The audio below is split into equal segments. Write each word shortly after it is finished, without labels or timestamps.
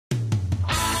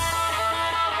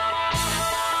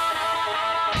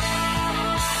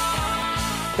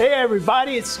Hey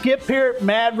everybody, it's Skip here at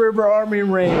Mad River Army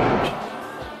Range.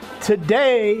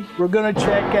 Today we're going to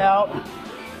check out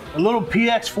a little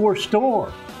PX4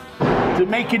 storm. To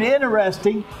make it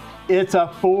interesting, it's a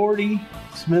 40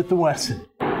 Smith & Wesson.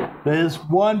 There's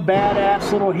one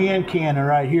badass little hand cannon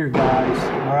right here, guys.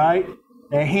 All right,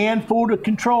 a handful to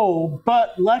control,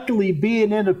 but luckily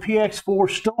being in a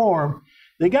PX4 storm,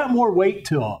 they got more weight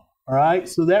to them. All right,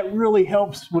 so that really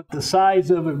helps with the size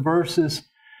of it versus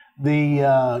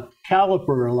the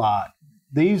caliper a lot.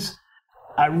 These,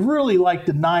 I really like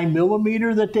the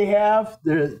 9mm that they have.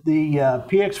 The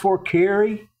PX4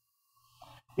 carry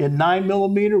in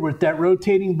 9mm with that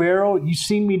rotating barrel. You've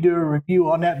seen me do a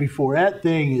review on that before. That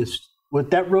thing is,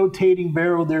 with that rotating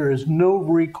barrel, there is no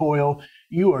recoil.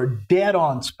 You are dead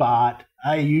on spot.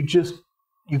 You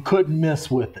couldn't miss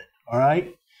with it. All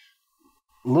right,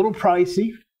 a little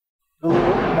pricey.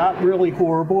 Not really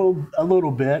horrible, a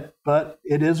little bit, but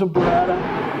it is a Beretta,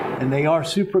 and they are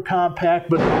super compact,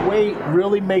 but the weight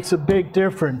really makes a big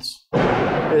difference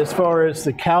as far as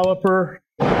the caliper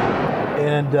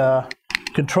and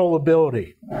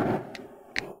controllability.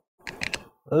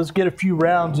 Let's get a few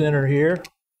rounds in her here.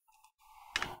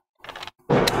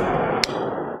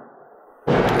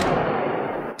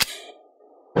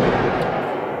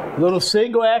 Little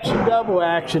single action, double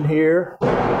action here.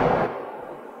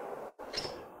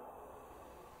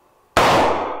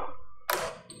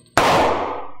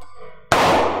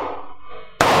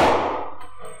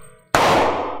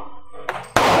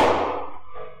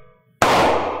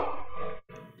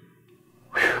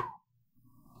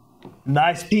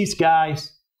 Nice piece,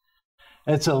 guys.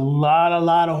 That's a lot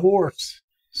of horse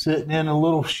sitting in a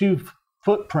little shoe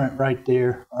footprint right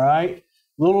there. All right,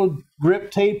 little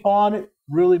grip tape on it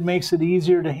really makes it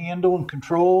easier to handle and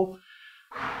control.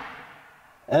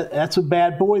 That's a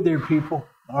bad boy there, people.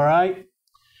 All right,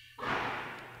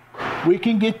 we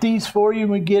can get these for you.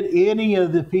 We get any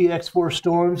of the PX4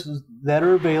 storms that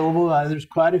are available. There's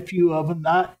quite a few of them,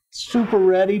 not super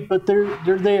ready, but they're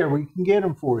there. We can get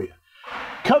them for you.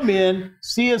 Come in,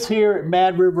 see us here at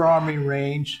Mad River Army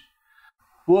Range.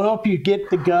 We'll help you get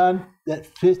the gun that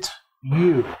fits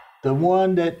you, the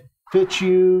one that fits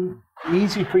you,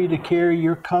 easy for you to carry,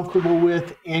 you're comfortable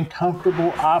with, and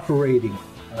comfortable operating.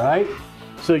 All right?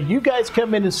 So you guys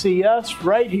come in and see us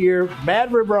right here,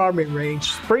 Mad River Army Range,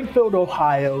 Springfield,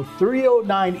 Ohio,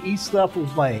 309 East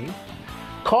Leffels Lane.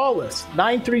 Call us,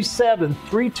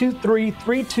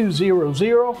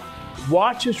 937-323-3200.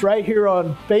 Watch us right here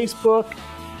on Facebook,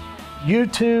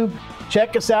 YouTube.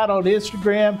 Check us out on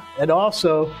Instagram. And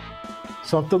also,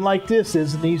 something like this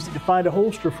isn't easy to find a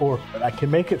holster for, but I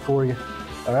can make it for you.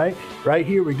 All right? Right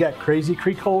here, we got Crazy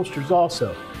Creek holsters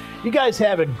also. You guys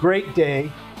have a great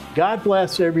day. God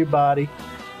bless everybody.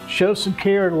 Show some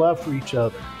care and love for each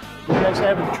other. You guys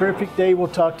have a terrific day. We'll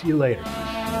talk to you later.